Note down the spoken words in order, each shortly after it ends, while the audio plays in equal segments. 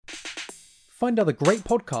Find other great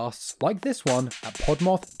podcasts like this one at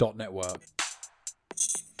podmoth.network.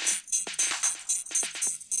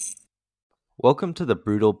 Welcome to the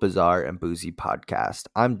Brutal, Bizarre, and Boozy podcast.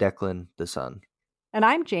 I'm Declan, the son. And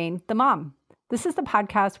I'm Jane, the mom. This is the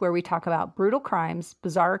podcast where we talk about brutal crimes,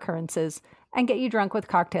 bizarre occurrences, and get you drunk with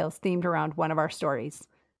cocktails themed around one of our stories.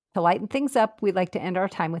 To lighten things up, we'd like to end our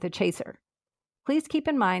time with a chaser. Please keep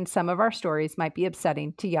in mind some of our stories might be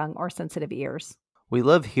upsetting to young or sensitive ears. We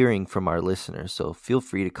love hearing from our listeners, so feel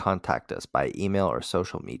free to contact us by email or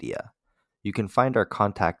social media. You can find our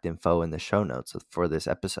contact info in the show notes for this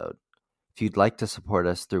episode. If you'd like to support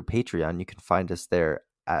us through Patreon, you can find us there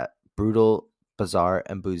at Brutal, Bizarre,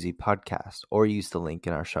 and Boozy Podcast, or use the link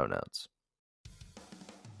in our show notes.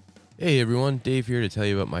 Hey everyone, Dave here to tell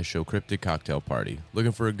you about my show Cryptic Cocktail Party.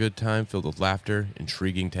 Looking for a good time filled with laughter,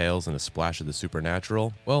 intriguing tales, and a splash of the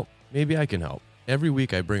supernatural? Well, maybe I can help. Every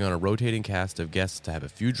week I bring on a rotating cast of guests to have a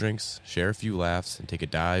few drinks, share a few laughs, and take a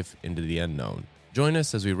dive into the unknown. Join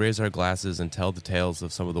us as we raise our glasses and tell the tales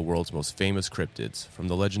of some of the world's most famous cryptids, from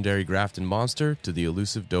the legendary Grafton Monster to the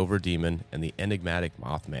elusive Dover Demon and the enigmatic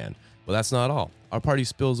Mothman. But that's not all. Our party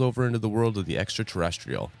spills over into the world of the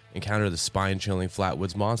extraterrestrial, encounter the spine-chilling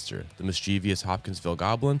Flatwoods Monster, the mischievous Hopkinsville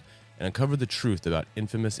Goblin, and uncover the truth about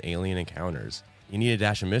infamous alien encounters. You need a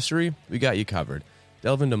dash of mystery? We got you covered.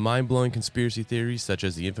 Delve into mind-blowing conspiracy theories such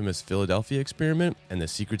as the infamous Philadelphia experiment and the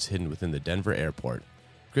secrets hidden within the Denver airport.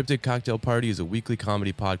 Cryptic Cocktail Party is a weekly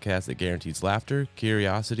comedy podcast that guarantees laughter,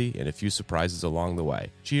 curiosity, and a few surprises along the way.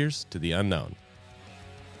 Cheers to the unknown.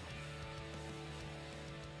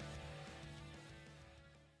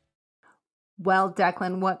 Well,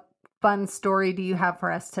 Declan, what fun story do you have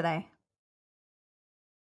for us today?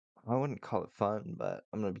 I wouldn't call it fun, but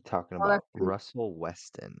I'm going to be talking Well, about that's- Russell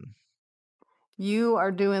Weston. You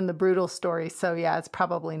are doing the brutal story, so yeah, it's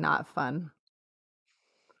probably not fun.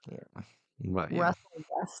 Yeah. But, yeah. Russell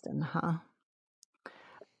Weston, huh?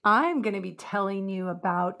 I'm going to be telling you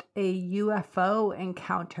about a UFO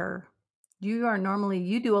encounter.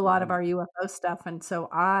 You do a lot of our UFO stuff, and so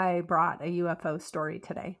I brought a UFO story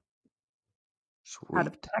today out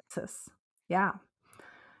of Sweet. Texas. Yeah.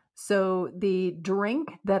 So the drink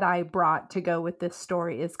that I brought to go with this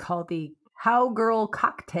story is called the Cowgirl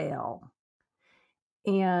cocktail.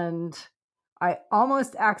 And I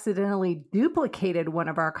almost accidentally duplicated one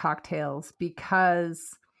of our cocktails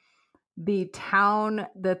because the town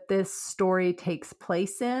that this story takes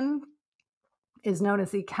place in is known as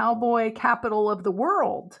the cowboy capital of the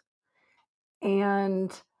world.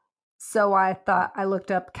 And so I thought, I looked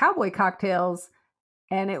up cowboy cocktails,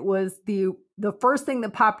 and it was the first thing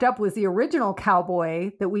that popped up was the original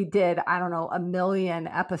cowboy that we did, I don't know, 1 million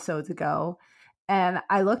episodes ago. And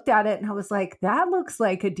I looked at it and I was like, that looks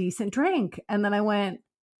like a decent drink. And then I went,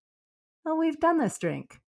 well, we've done this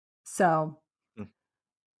drink. So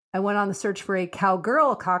I went on the search for a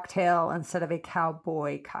cowgirl cocktail instead of a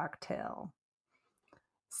cowboy cocktail.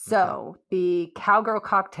 So the cowgirl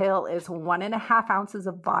cocktail is 1.5 ounces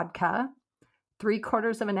of vodka,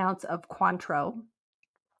 3/4 of an ounce of Cointreau,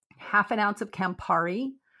 1/2 ounce of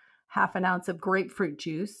Campari, 1/2 ounce of grapefruit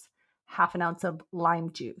juice, 1/2 ounce of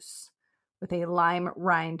lime juice, with a lime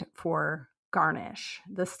rind for garnish.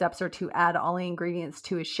 The steps are to add all the ingredients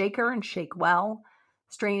to a shaker and shake well.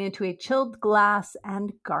 Strain into a chilled glass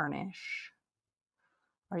and garnish.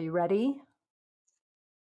 Are you ready?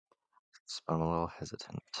 I'm a little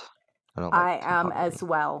hesitant. I am as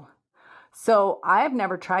well. So I've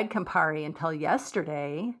never tried Campari until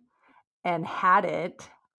yesterday and had it.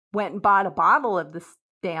 Went and bought a bottle of this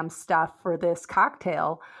damn stuff for this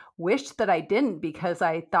cocktail. Wished that I didn't, because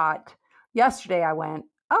I thought yesterday I went,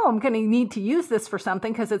 oh, I'm going to need to use this for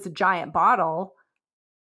something because it's a giant bottle.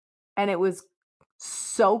 And it was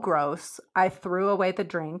so gross. I threw away the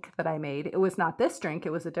drink that I made. It was not this drink.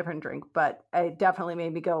 It was a different drink, but it definitely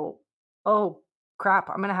made me go, oh crap,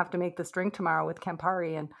 I'm going to have to make this drink tomorrow with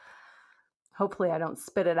Campari, and hopefully I don't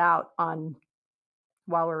spit it out on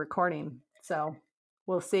while we're recording. So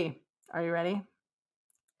we'll see. Are you ready?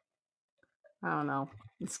 I don't know.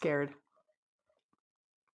 I'm scared.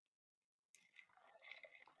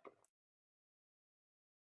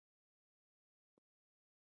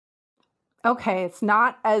 Okay, it's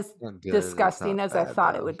not as disgusting as I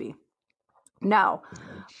thought it would be. Now,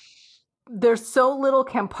 there's so little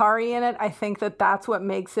Campari in it. I think that that's what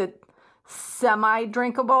makes it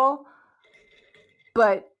semi-drinkable,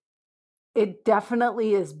 but it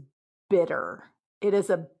definitely is bitter. It is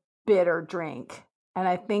a bitter drink. And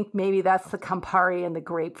I think maybe that's the Campari and the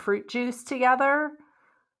grapefruit juice together.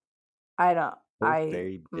 Both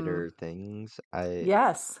very bitter things.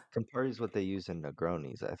 Yes, Campari is what they use in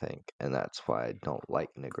Negronis, I think, and that's why I don't like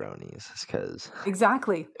Negronis, because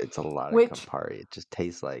exactly. it's a lot of Which, Campari. It just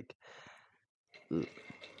tastes like, ugh.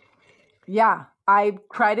 yeah, I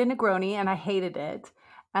tried a Negroni and I hated it.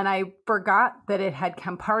 And I forgot that it had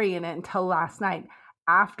Campari in it until last night.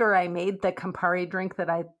 After I made the Campari drink that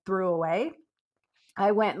I threw away,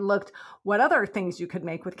 I went and looked what other things you could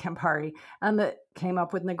make with Campari, and that came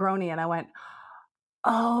up with Negroni. And I went,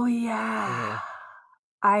 oh, yeah,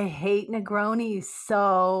 I hate Negronis.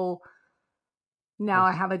 So now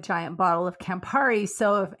I have a giant bottle of Campari.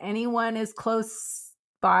 So if anyone is close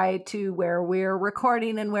by to where we're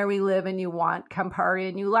recording and where we live and you want Campari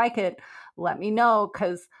and you like it, let me know,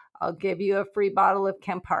 because I'll give you a free bottle of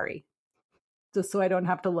Campari just so I don't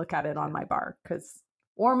have to look at it on my bar.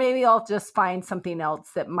 Or maybe I'll just find something else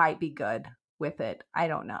that might be good with it. I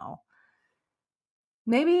don't know.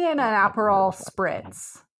 Maybe in an Aperol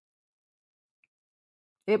spritz.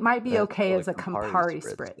 It might be okay as a Campari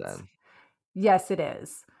spritz. Then. Yes, it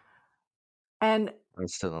is. And I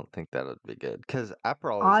still don't think that would be good, because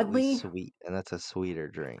Aperol is at least sweet, and that's a sweeter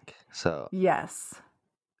drink. So yes.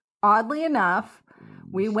 Oddly enough,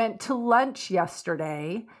 we went to lunch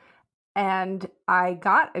yesterday, and I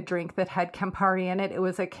got a drink that had Campari in it. It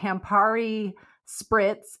was a Campari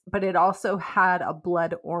spritz, but it also had a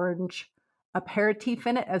blood orange aperitif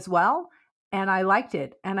in it as well. And I liked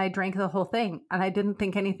it, and I drank the whole thing, and I didn't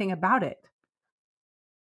think anything about it.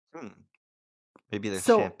 Maybe the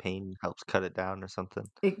champagne helps cut it down or something.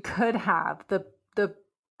 It could have. The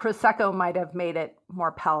Prosecco might have made it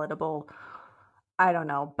more palatable. I don't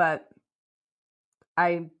know, but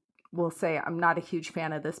I will say I'm not a huge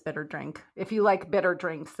fan of this bitter drink. If you like bitter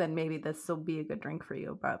drinks, then maybe this will be a good drink for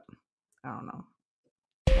you, but I don't know.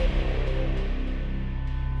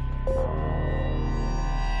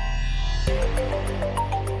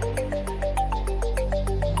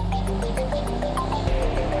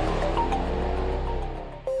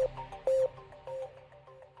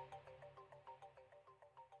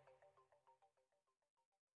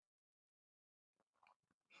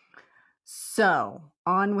 So,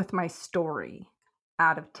 on with my story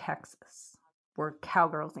out of Texas, where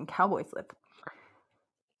cowgirls and cowboys live.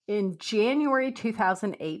 In January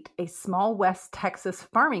 2008, a small West Texas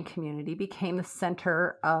farming community became the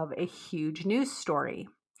center of a huge news story.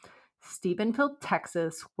 Stephenville,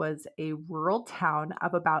 Texas was a rural town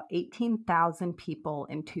of about 18,000 people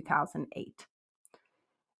in 2008.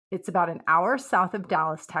 It's about an hour south of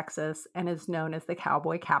Dallas, Texas, and is known as the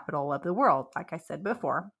cowboy capital of the world, like I said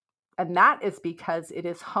before. And that is because it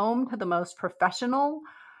is home to the most professional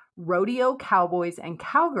rodeo cowboys and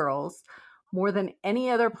cowgirls more than any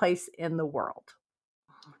other place in the world.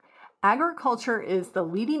 Agriculture is the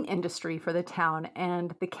leading industry for the town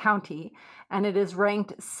and the county, and it is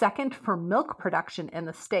ranked second for milk production in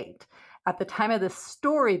the state. At the time of this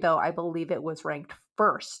story, though, I believe it was ranked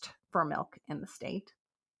first for milk in the state.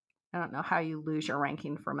 I don't know how you lose your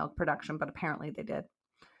ranking for milk production, but apparently they did.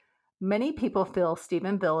 Many people feel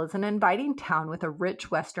Stephenville is an inviting town with a rich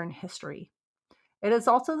Western history. It is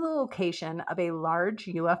also the location of a large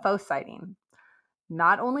UFO sighting.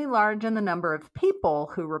 Not only large in the number of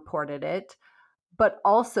people who reported it, but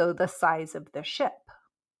also the size of the ship.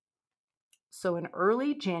 So in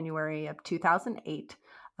early January of 2008,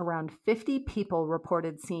 around 50 people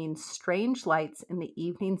reported seeing strange lights in the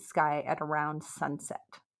evening sky at around sunset.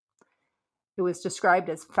 It was described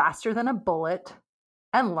as faster than a bullet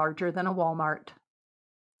and larger than a Walmart.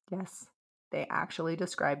 Yes, they actually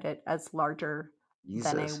described it as larger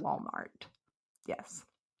than a Walmart. Yes.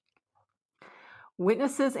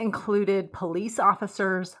 Witnesses included police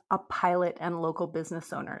officers, a pilot, and local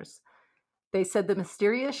business owners. They said the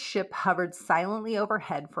mysterious ship hovered silently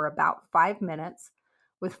overhead for about 5 minutes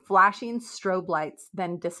with flashing strobe lights,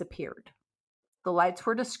 then disappeared. The lights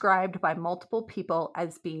were described by multiple people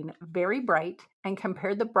as being very bright and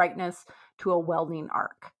compared the brightness to a welding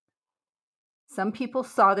arc. Some people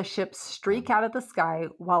saw the ship streak out of the sky,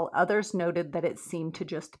 while others noted that it seemed to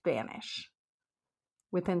just vanish.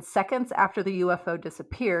 Within seconds after the UFO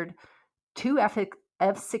disappeared, 2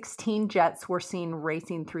 F-16 jets were seen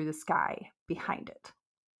racing through the sky behind it.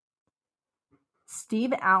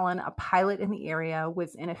 Steve Allen, a pilot in the area,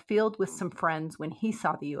 was in a field with some friends when he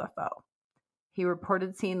saw the UFO. He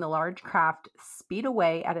reported seeing the large craft speed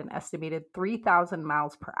away at an estimated 3,000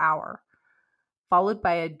 miles per hour, followed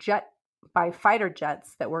by fighter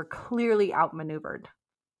jets that were clearly outmaneuvered.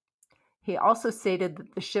 He also stated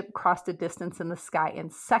that the ship crossed a distance in the sky in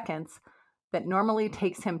seconds that normally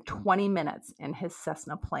takes him 20 minutes in his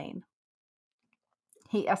Cessna plane.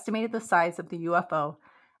 He estimated the size of the UFO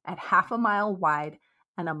at half a mile wide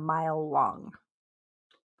and a mile long.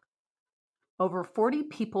 Over 40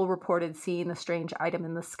 people reported seeing the strange item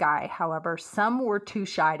in the sky. However, some were too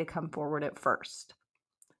shy to come forward at first.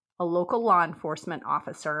 A local law enforcement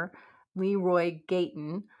officer, Leroy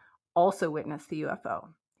Gayton, also witnessed the UFO.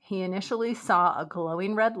 He initially saw a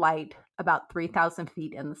glowing red light about 3,000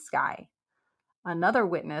 feet in the sky. Another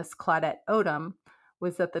witness, Claudette Odom,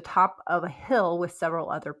 was at the top of a hill with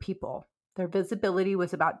several other people. Their visibility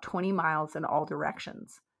was about 20 miles in all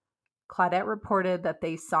directions. Claudette reported that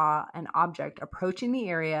they saw an object approaching the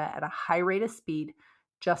area at a high rate of speed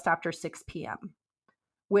just after 6 p.m.,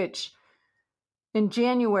 which in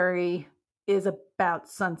January is about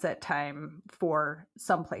sunset time for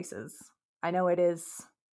some places. I know it is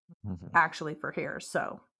actually for here.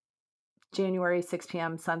 So January, 6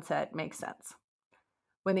 p.m. sunset makes sense.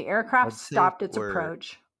 When the aircraft stopped its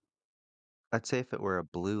approach. I'd say if it were a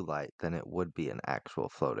blue light, then it would be an actual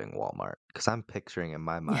floating Walmart. Because I'm picturing in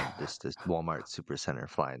my mind just this Walmart supercenter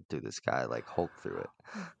flying through the sky like Hulk through it.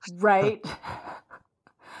 Right.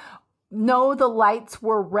 No, the lights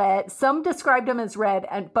were red. Some described them as red,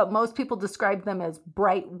 but most people described them as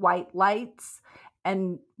bright white lights.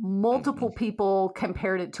 And multiple people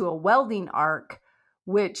compared it to a welding arc,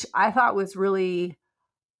 which I thought was really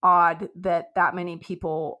odd that many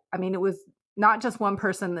people, I mean, it was not just one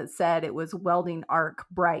person that said it was welding arc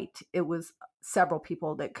bright. It was several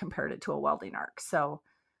people that compared it to a welding arc. So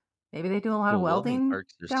maybe they do a lot of welding. Welding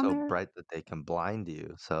arcs are down so there. bright that they can blind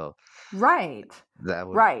you. So Right. that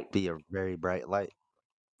would be a very bright light.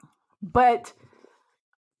 But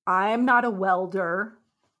I'm not a welder,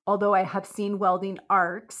 although I have seen welding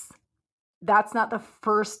arcs. That's not the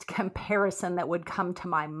first comparison that would come to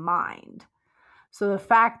my mind. So the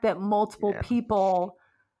fact that multiple people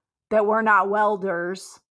that were not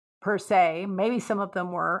welders per se, maybe some of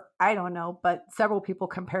them were, I don't know, but several people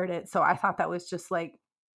compared it. So I thought that was just like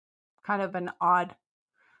kind of an odd,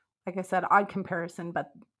 like I said, odd comparison,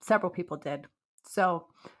 but several people did. So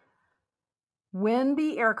when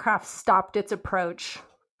the aircraft stopped its approach,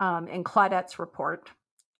 in Claudette's report,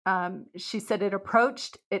 she said it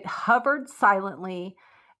approached, it hovered silently,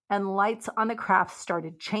 and lights on the craft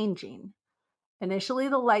started changing. Initially,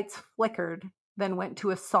 the lights flickered, then went to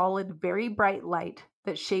a solid, very bright light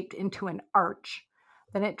that shaped into an arch.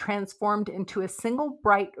 Then it transformed into a single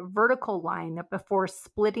bright vertical line before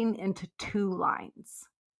splitting into two lines.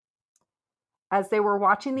 As they were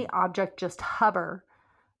watching the object just hover,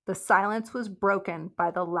 the silence was broken by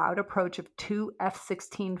the loud approach of two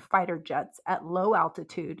F-16 fighter jets at low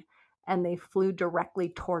altitude, and they flew directly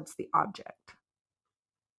towards the object.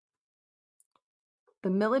 The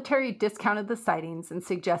military discounted the sightings and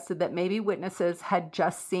suggested that maybe witnesses had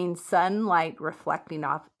just seen sunlight reflecting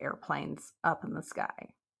off airplanes up in the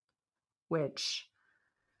sky, which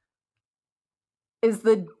is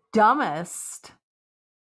the dumbest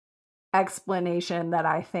explanation that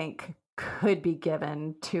I think could be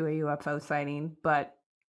given to a UFO sighting, but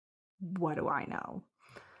what do I know?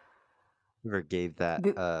 Whoever gave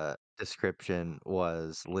that description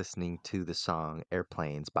was listening to the song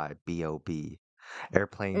Airplanes by B.O.B.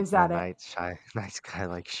 Airplanes in the night sky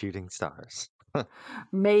like shooting stars.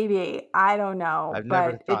 Maybe. I don't know. I've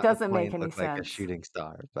never But it thought a doesn't make plane any looked like a sense. shooting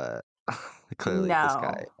star, but clearly this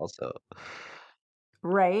guy No. also.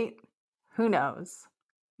 Right? Who knows?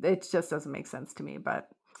 It just doesn't make sense to me. But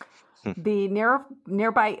the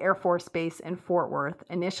nearby Air Force Base in Fort Worth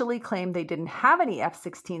initially claimed they didn't have any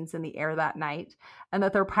F-16s in the air that night and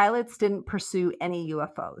that their pilots didn't pursue any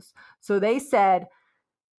UFOs. So they said,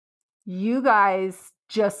 you guys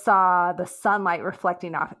just saw the sunlight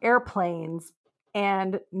reflecting off airplanes,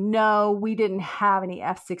 and no, we didn't have any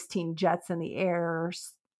F-16 jets in the air.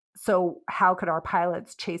 So how could our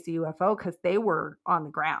pilots chase a UFO? Because they were on the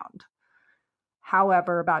ground.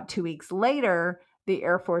 However, about 2 weeks later, the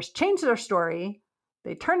Air Force changed their story.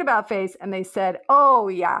 They turned about face and they said, oh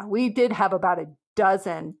yeah, we did have about a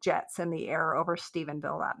dozen jets in the air over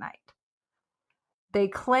Stephenville that night. They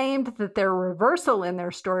claimed that their reversal in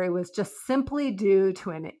their story was just simply due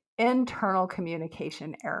to an internal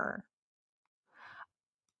communication error.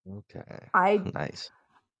 Okay. Nice.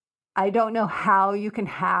 I don't know how you can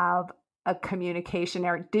have a communication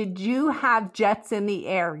error. Did you have jets in the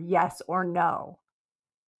air? Yes or no?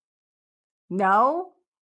 No?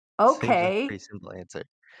 Okay. Seems like a pretty simple answer.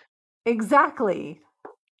 Exactly.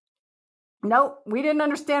 Nope. We didn't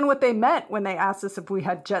understand what they meant when they asked us if we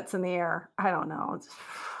had jets in the air. I don't know.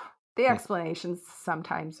 The explanations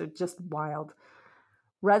sometimes are just wild.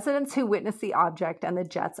 Residents who witnessed the object and the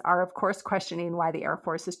jets are, of course, questioning why the Air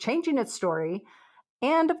Force is changing its story.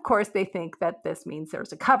 And, of course, they think that this means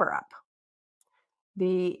there's a cover-up.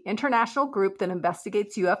 The international group that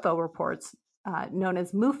investigates UFO reports, known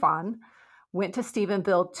as MUFON, went to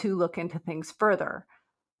Stephenville to look into things further.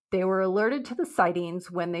 They were alerted to the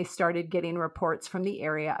sightings when they started getting reports from the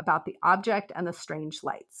area about the object and the strange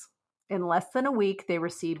lights. In less than a week, they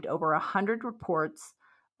received over 100 reports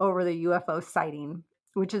over the UFO sighting,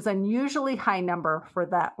 which is an unusually high number for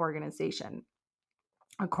that organization.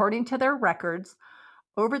 According to their records,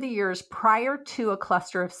 over the years prior to a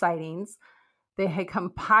cluster of sightings, they had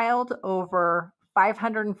compiled over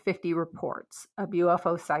 550 reports of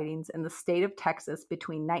UFO sightings in the state of Texas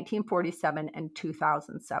between 1947 and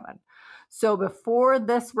 2007. So before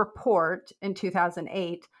this report in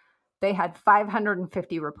 2008, they had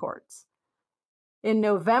 550 reports. In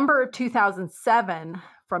November of 2007,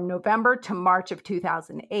 from November to March of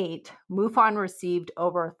 2008, MUFON received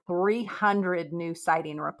over 300 new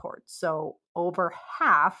sighting reports. So over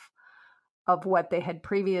half of what they had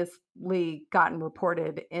previously gotten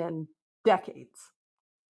reported in decades.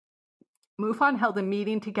 MUFON held a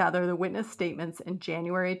meeting to gather the witness statements in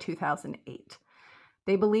January 2008.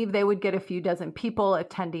 They believed they would get a few dozen people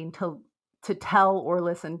attending to tell or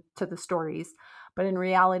listen to the stories, but in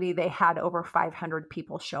reality, they had over 500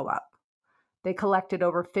 people show up. They collected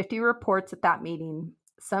over 50 reports at that meeting,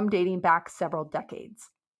 some dating back several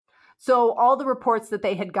decades. So all the reports that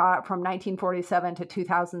they had got from 1947 to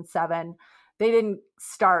 2007, they didn't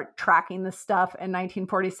start tracking the stuff in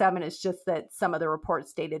 1947. It's just that some of the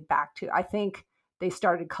reports dated back to, I think they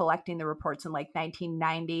started collecting the reports in like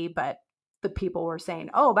 1990, but the people were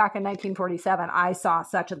saying, oh, back in 1947, I saw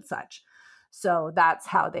such and such. So that's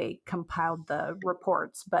how they compiled the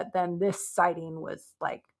reports. But then this sighting was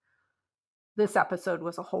like, this episode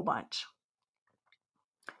was a whole bunch.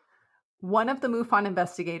 One of the MUFON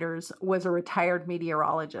investigators was a retired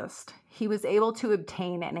meteorologist. He was able to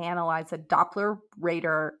obtain and analyze a Doppler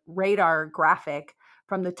radar graphic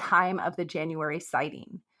from the time of the January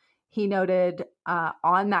sighting. He noted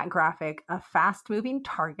on that graphic a fast-moving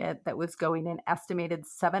target that was going an estimated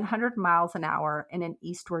 700 miles an hour in an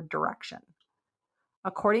eastward direction.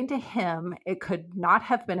 According to him, it could not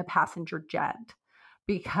have been a passenger jet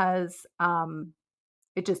because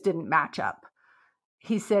it just didn't match up.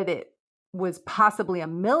 He said it was possibly a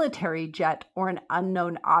military jet or an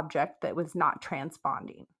unknown object that was not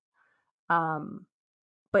transponding.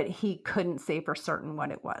 But he couldn't say for certain what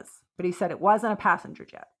it was. But he said it wasn't a passenger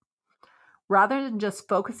jet. Rather than just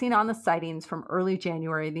focusing on the sightings from early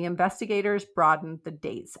January, the investigators broadened the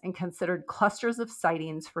dates and considered clusters of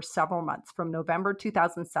sightings for several months from November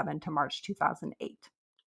 2007 to March 2008.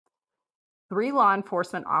 3 law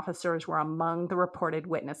enforcement officers were among the reported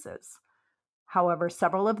witnesses. However,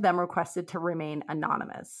 several of them requested to remain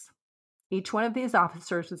anonymous. Each one of these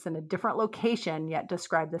officers was in a different location, yet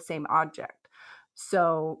described the same object.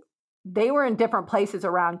 So they were in different places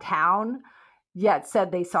around town, yet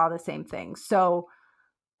said they saw the same thing. So,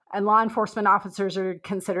 and law enforcement officers are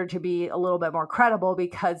considered to be a little bit more credible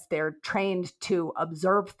because they're trained to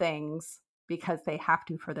observe things because they have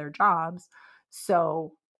to for their jobs.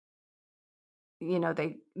 So, you know,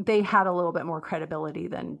 they had a little bit more credibility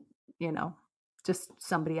than, you know, just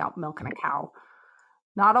somebody out milking a cow.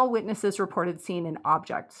 Not all witnesses reported seeing an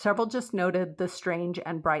object. Several just noted the strange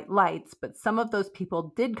and bright lights, but some of those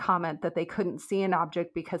people did comment that they couldn't see an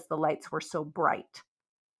object because the lights were so bright.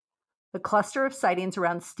 The cluster of sightings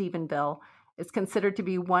around Stephenville is considered to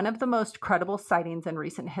be one of the most credible sightings in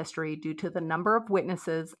recent history due to the number of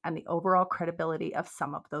witnesses and the overall credibility of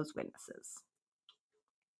some of those witnesses.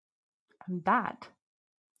 And that,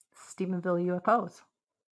 Stephenville UFOs.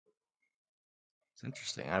 It's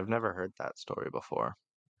interesting. I've never heard that story before.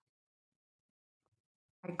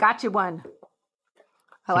 I got you one.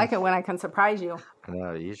 I like it when I can surprise you. I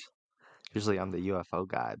know. Usually I'm the UFO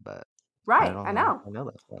guy, but Right, I know. I know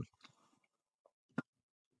that one.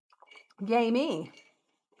 Yay me.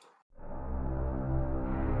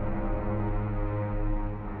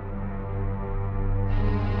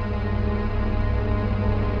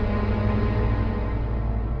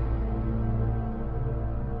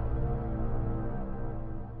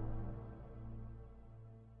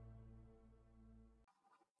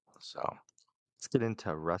 So let's get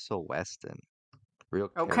into Russell Weston. Real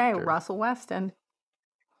Okay, character. Russell Weston.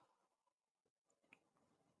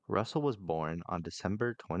 Russell was born on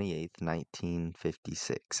December 28th,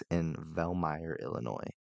 1956 in Velmeyer,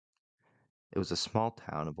 Illinois. It was a small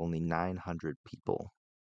town of only 900 people.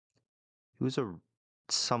 He was a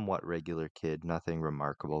somewhat regular kid, nothing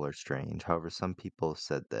remarkable or strange. However, some people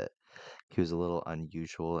said that he was a little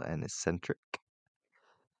unusual and eccentric.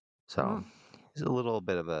 So he's a little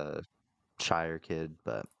bit of a shyer kid,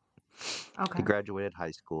 but He Okay. graduated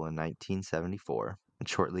high school in 1974 and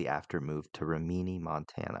shortly after moved to Rimini,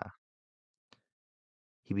 Montana.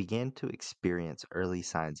 He began to experience early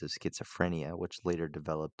signs of schizophrenia, which later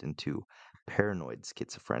developed into paranoid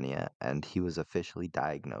schizophrenia, and he was officially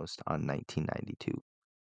diagnosed in 1992,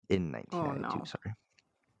 Oh no. sorry.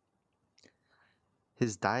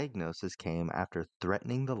 His diagnosis came after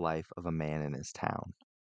threatening the life of a man in his town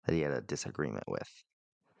that he had a disagreement with.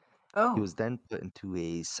 He Oh, was then put into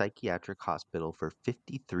a psychiatric hospital for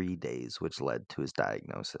 53 days, which led to his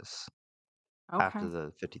diagnosis. okay. After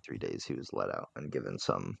the 53 days, he was let out and given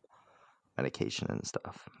some medication and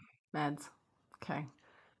stuff. Meds. Okay.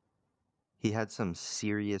 He had some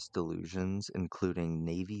serious delusions, including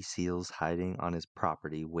Navy SEALs hiding on his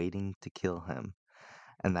property waiting to kill him,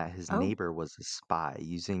 and that his Oh, neighbor was a spy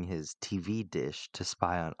using his TV dish to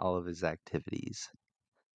spy on all of his activities.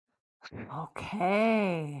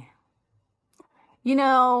 okay. You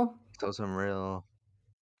know, So some real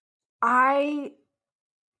I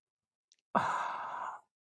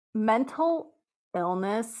mental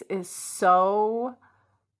illness is so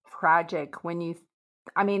tragic when you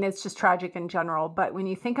I mean, it's just tragic in general, but when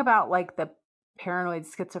you think about like the paranoid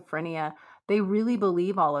schizophrenia, they really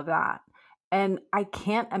believe all of that. And I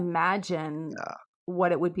can't imagine yeah.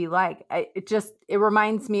 what it would be like. It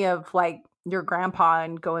reminds me of like your grandpa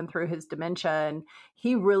and going through his dementia, and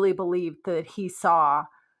he really believed that he saw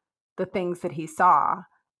the things that he saw,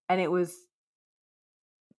 and it was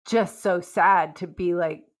just so sad to be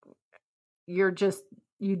like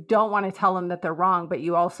you don't want to tell them that they're wrong, but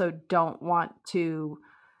you also don't want to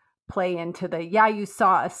play into the you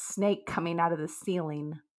saw a snake coming out of the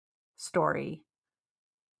ceiling story.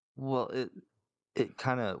 Well, it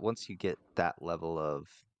kind of once you get that level of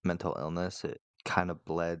mental illness, it kind of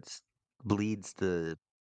bleeds the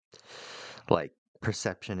like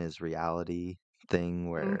perception is reality thing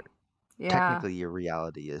Mm, where yeah, technically your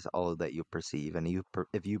reality is all that you perceive, and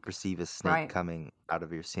if you perceive a snake right. coming out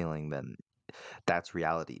of your ceiling, then that's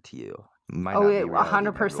reality to you. Might Oh, not it be reality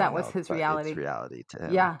to 100% everyone was else, his but it's reality. reality to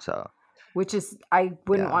him. Yeah, So which is I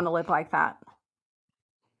wouldn't yeah, want to live like that.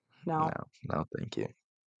 no, No. no, thank you.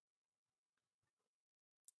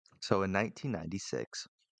 So in 1996,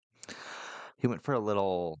 he went for a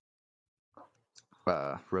little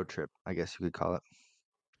road trip, I guess you could call it.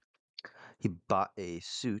 He bought a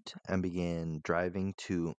suit and began driving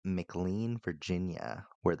to McLean, Virginia,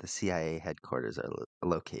 where the CIA headquarters are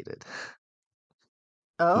located.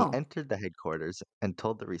 He Oh, entered the headquarters and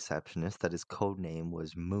told the receptionist that his code name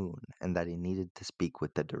was Moon and that he needed to speak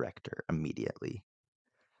with the director immediately.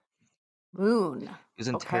 moon. He was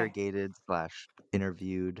Okay. interrogated slash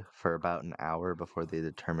interviewed for about an hour before they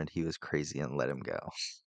determined he was crazy and let him go.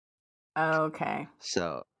 Okay.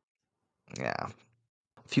 So, yeah.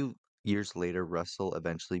 A few years later, Russell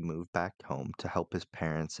eventually moved back home to help his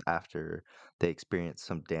parents after they experienced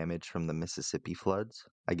some damage from the Mississippi floods.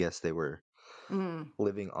 I guess they were Mm,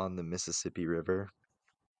 living on the Mississippi River.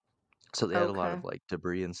 So they had a lot okay. of like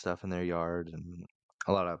debris and stuff in their yard and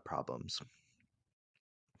a lot of problems.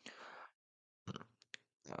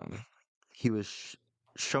 Um, he was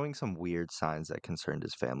showing some weird signs that concerned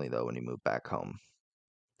his family though when he moved back home.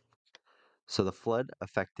 So the flood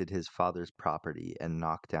affected his father's property and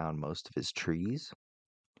knocked down most of his trees.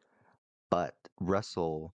 But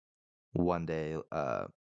Russell one day,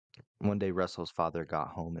 Russell's father got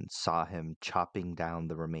home and saw him chopping down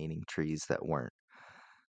the remaining trees that weren't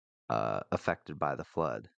affected by the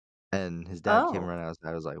flood. And his dad came Oh, around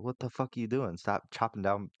outside. I was like, "What the fuck are you doing? Stop chopping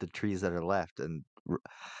down the trees that are left." And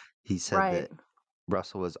he said right. that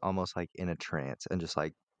Russell was almost like in a trance and just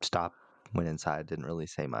like stopped, went inside, didn't really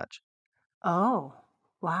say much. Oh,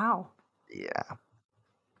 wow. Yeah.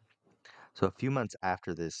 So a few months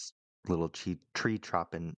after this little tree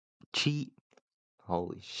chopping, cheat,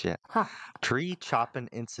 holy shit, Huh. tree chopping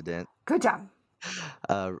incident, Good job.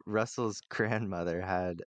 Russell's grandmother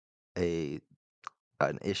had a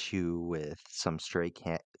an issue with some stray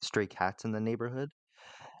cats in the neighborhood,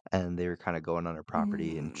 and they were kind of going on her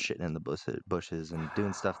property and Mm, shitting in the bushes and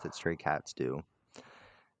doing stuff that stray cats do.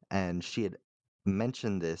 And she had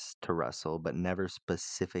mentioned this to Russell, but never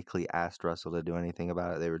specifically asked Russell to do anything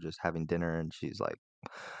about it. They were just having dinner, and she's like,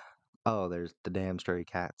 "Oh, there's the damn stray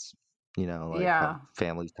cats." Like how yeah.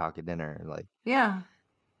 families talk at dinner, like. Yeah.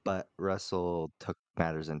 But Russell took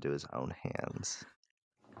matters into his own hands.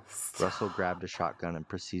 Russell grabbed a shotgun and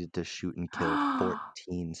proceeded to shoot and kill Stop.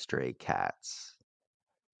 14 stray cats,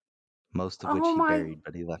 most of which Oh he my. buried,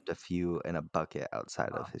 but he left a few in a bucket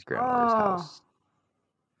outside of his grandmother's Oh. house.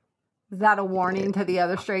 Is that a Yeah, warning to the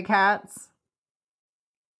other stray cats?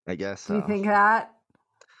 I guess Do you so. think that?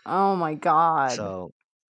 Oh my God. So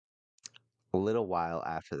A little while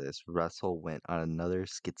after this, Russell went on another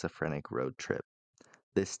schizophrenic road trip,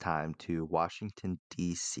 this time to Washington,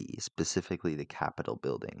 D.C., specifically the Capitol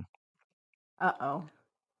building. Uh-oh.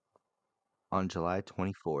 On July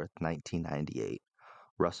 24th, 1998,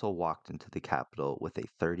 Russell walked into the Capitol with a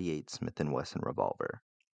 .38 Smith & Wesson revolver.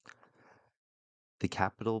 The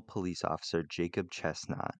Capitol police officer Jacob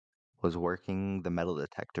Chestnut was working the metal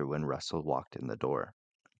detector when Russell walked in the door.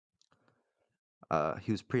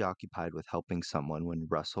 He was preoccupied with helping someone when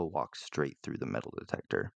Russell walked straight through the metal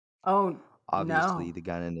detector. Oh, Obviously, no. the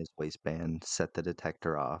gun in his waistband set the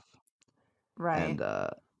detector off, Right. and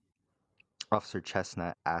Officer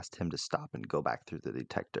Chestnut asked him to stop and go back through the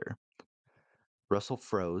detector. Russell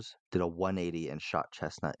froze, did a 180, and shot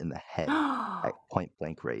Chestnut in the head at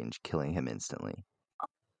point-blank range, killing him instantly.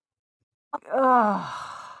 Ugh.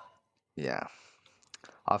 Yeah.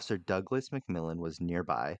 Officer Douglas McMillan was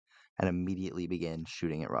nearby and immediately began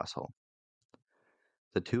shooting at Russell.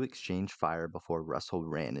 The two exchanged fire before Russell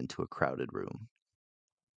ran into a crowded room.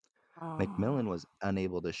 Oh. McMillan was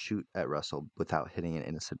unable to shoot at Russell without hitting an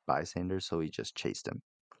innocent bystander, so he just chased him.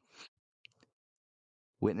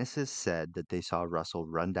 Witnesses said that they saw Russell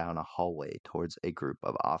run down a hallway towards a group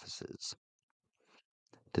of offices.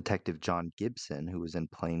 Detective John Gibson, who was in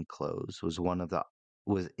plain clothes, was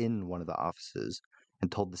in one of the offices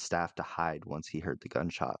and told the staff to hide once he heard the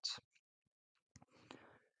gunshots.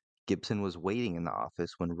 Gibson was waiting in the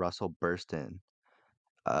office when Russell burst in.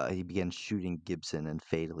 He began shooting Gibson and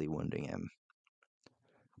fatally wounding him.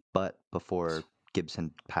 But before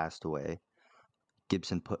Gibson passed away,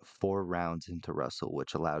 Gibson put 4 rounds into Russell,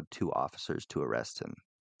 which allowed 2 officers to arrest him.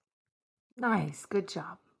 Nice. Good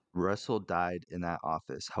job. Russell died in that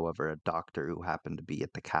office. However, a doctor who happened to be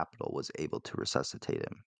at the Capitol was able to resuscitate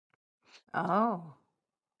him. Oh.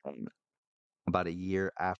 About a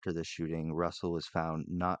year after the shooting, Russell was found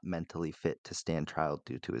not mentally fit to stand trial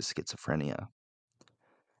due to his schizophrenia.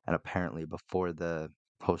 And apparently, before the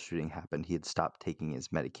whole shooting happened, he had stopped taking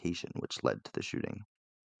his medication, which led to the shooting.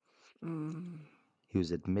 Mm. He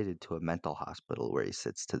was admitted to a mental hospital where he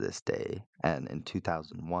sits to this day. And in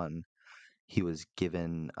 2001, he was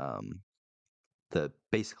given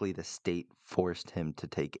basically the state forced him to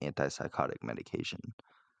take antipsychotic medication.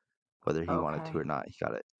 Whether he wanted to Okay. or not, he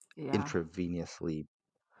got it Yeah. intravenously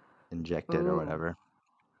injected or Ooh. whatever.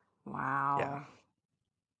 Yeah. Wow.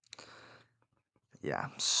 Yeah.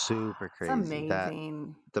 Super It's crazy.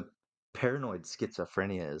 amazing. The paranoid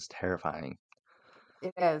schizophrenia is terrifying.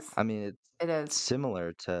 It is. I mean, it's It is.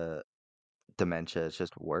 similar to dementia. It's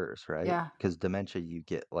just worse, right? Yeah. Because dementia, you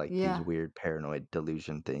get like these Yeah. weird paranoid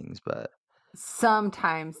delusion things, but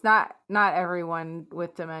Sometimes, not everyone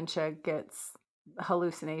with dementia gets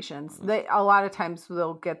hallucinations. A lot of times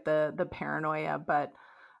they'll get the paranoia, but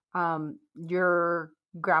your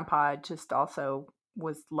grandpa just also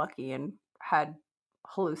was lucky and had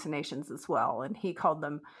hallucinations as well, and he called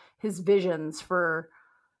them his visions for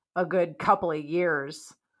a good couple of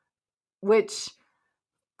years, which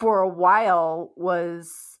for a while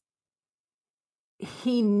was,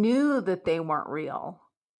 he knew that they weren't real,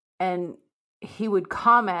 and he would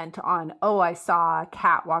comment on, oh, I saw a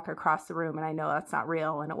cat walk across the room and I know that's not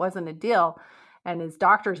real and it wasn't a deal. And his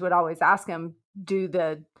doctors would always ask him, do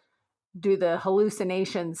the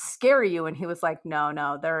hallucinations scare you? And he was like, no,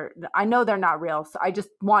 I know they're not real, so I just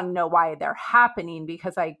want to know why they're happening,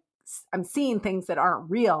 because I'm seeing things that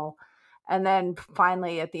aren't real. And then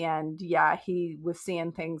finally at the end, yeah, he was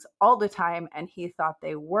seeing things all the time and he thought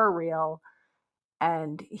they were real.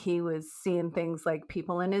 And he was seeing things like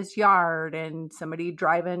people in his yard and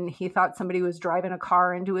he thought somebody was driving a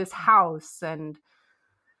car into his house. And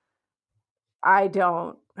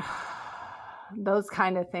those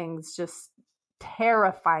kind of things just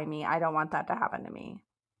terrify me. I don't want that to happen to me.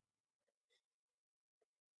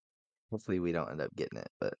 hopefully we don't end up getting it,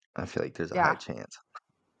 but I feel like there's a Yeah. high chance.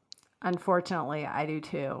 Unfortunately, I do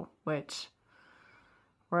too, which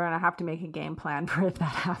we're going to have to make a game plan for if that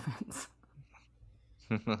happens.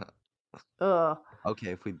 Ugh.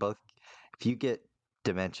 Okay, if you get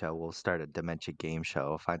dementia, we'll start a dementia game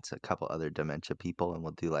show. I'll find a couple other dementia people and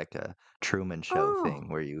we'll do like a Truman Show thing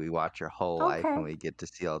where we watch your whole life and Okay. we get to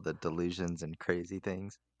see all the delusions and crazy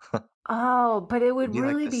things. Oh, but it would It'd be like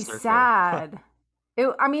really the be circle. sad.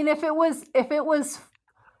 I mean, if it was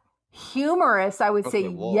humorous, I would say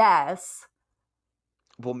Okay, yes.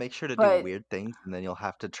 we'll make sure to do But weird things and then you'll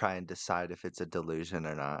have to try and decide if it's a delusion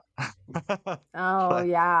or not. oh Like,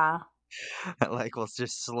 yeah. like we'll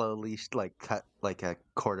just slowly like cut like a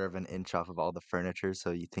quarter of an inch off of all the furniture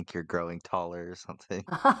so you think you're growing taller or something.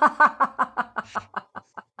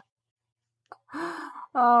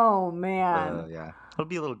 Oh man. Yeah. It'll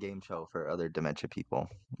be a little game show for other dementia people.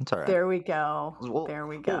 It's all right. There we go. We'll There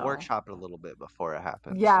we go. we'll workshop it a little bit before it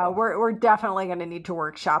happens. Yeah, so. we're definitely going to need to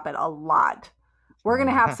workshop it a lot. We're going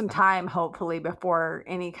to have some time, hopefully, before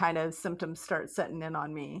any kind of symptoms start setting in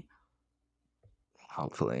on me.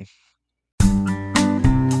 Hopefully.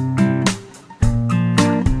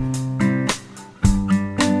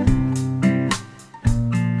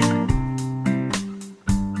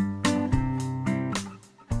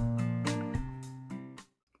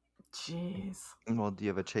 Jeez. Well, do you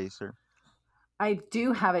have a chaser? I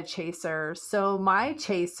do have a chaser. So my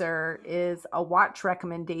chaser is a watch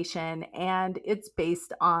recommendation, and it's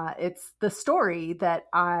the story that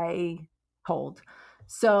I told.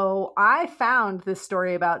 So I found this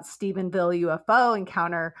story about Stephenville UFO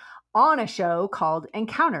encounter on a show called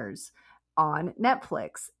Encounters on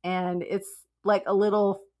Netflix. And it's like a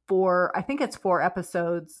little I think it's 4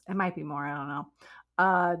 episodes. It might be more. I don't know.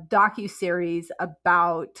 Docu-series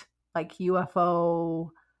about like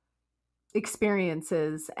UFO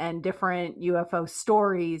experiences and different UFO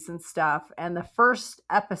stories and stuff. And the first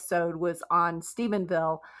episode was on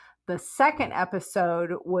Stephenville. The second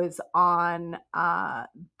episode was on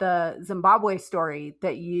the Zimbabwe story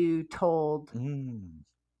that you told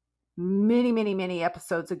many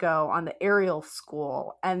episodes ago on the aerial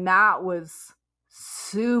school. And that was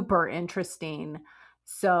super interesting.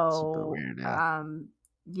 So Super weird,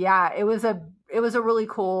 it was a really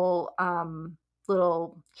cool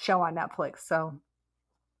little show on Netflix. So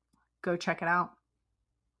go check it out.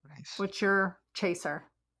 Nice. What's your chaser?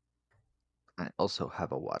 I also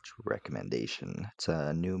have a watch recommendation. It's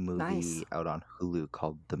a new movie out on Hulu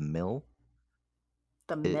called The Mill.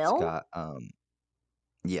 The Mill? It's got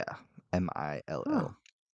MILL. Oh.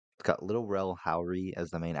 It's got Lil Rel Howery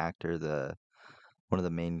as the main actor, one of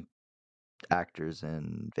the main actors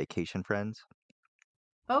in Vacation Friends.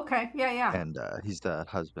 Okay, yeah. And he's the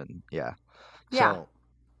husband, yeah. Yeah. So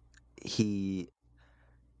he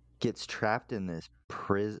gets trapped in this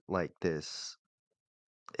prison, like this.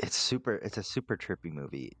 It's a super trippy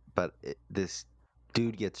movie, but this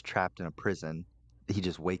dude gets trapped in a prison. He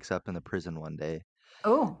just wakes up in the prison one day.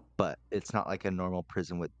 Oh. But it's not like a normal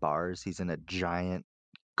prison with bars. He's in a giant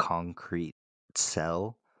concrete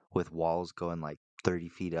cell with walls going like 30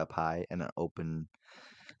 feet up high and an open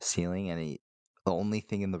ceiling. And the only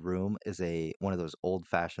thing in the room is one of those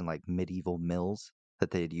old-fashioned like medieval mills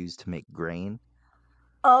that they'd use to make grain.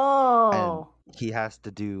 Oh. And he has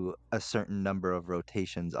to do a certain number of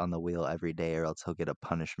rotations on the wheel every day or else he'll get a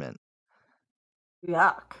punishment.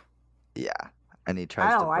 Yuck. Yeah. And he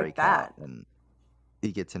tries to break out and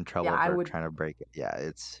he gets in trouble for trying to break it. Yeah,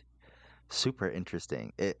 it's super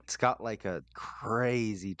interesting. It's got like a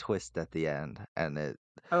crazy twist at the end, and I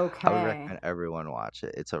would recommend everyone watch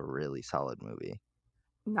it. It's a really solid movie.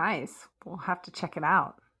 Nice. We'll have to check it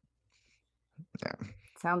out. Yeah.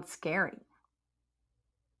 Sounds scary.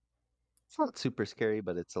 It's not super scary,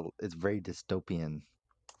 but it's very dystopian.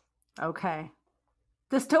 Okay.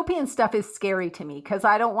 Dystopian stuff is scary to me because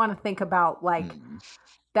I don't want to think about like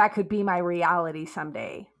that could be my reality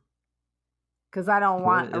someday. Because I don't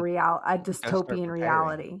want a dystopian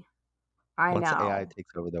reality. I know. Once AI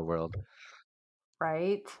takes over the world.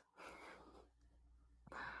 Right?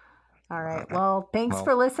 All right. Well, thanks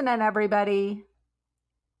for listening, everybody.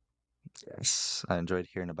 Yes. I enjoyed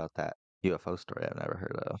hearing about that UFO story I've never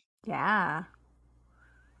heard of. Yeah.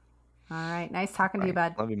 All right. Nice talking to you,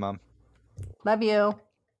 bud. Love you, Mom. Love you.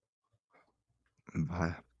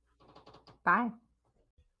 Bye. Bye.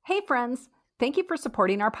 Hey, friends. Thank you for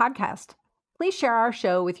supporting our podcast. Please share our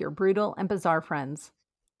show with your brutal and bizarre friends.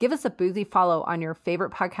 Give us a boozy follow on your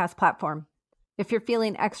favorite podcast platform. If you're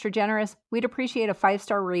feeling extra generous, we'd appreciate a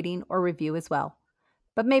 5-star rating or review as well.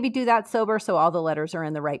 But maybe do that sober so all the letters are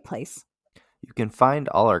in the right place. You can find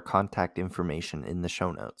all our contact information in the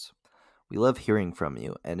show notes. We love hearing from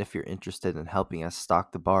you, and if you're interested in helping us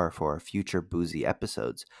stock the bar for our future boozy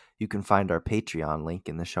episodes, you can find our Patreon link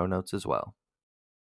in the show notes as well.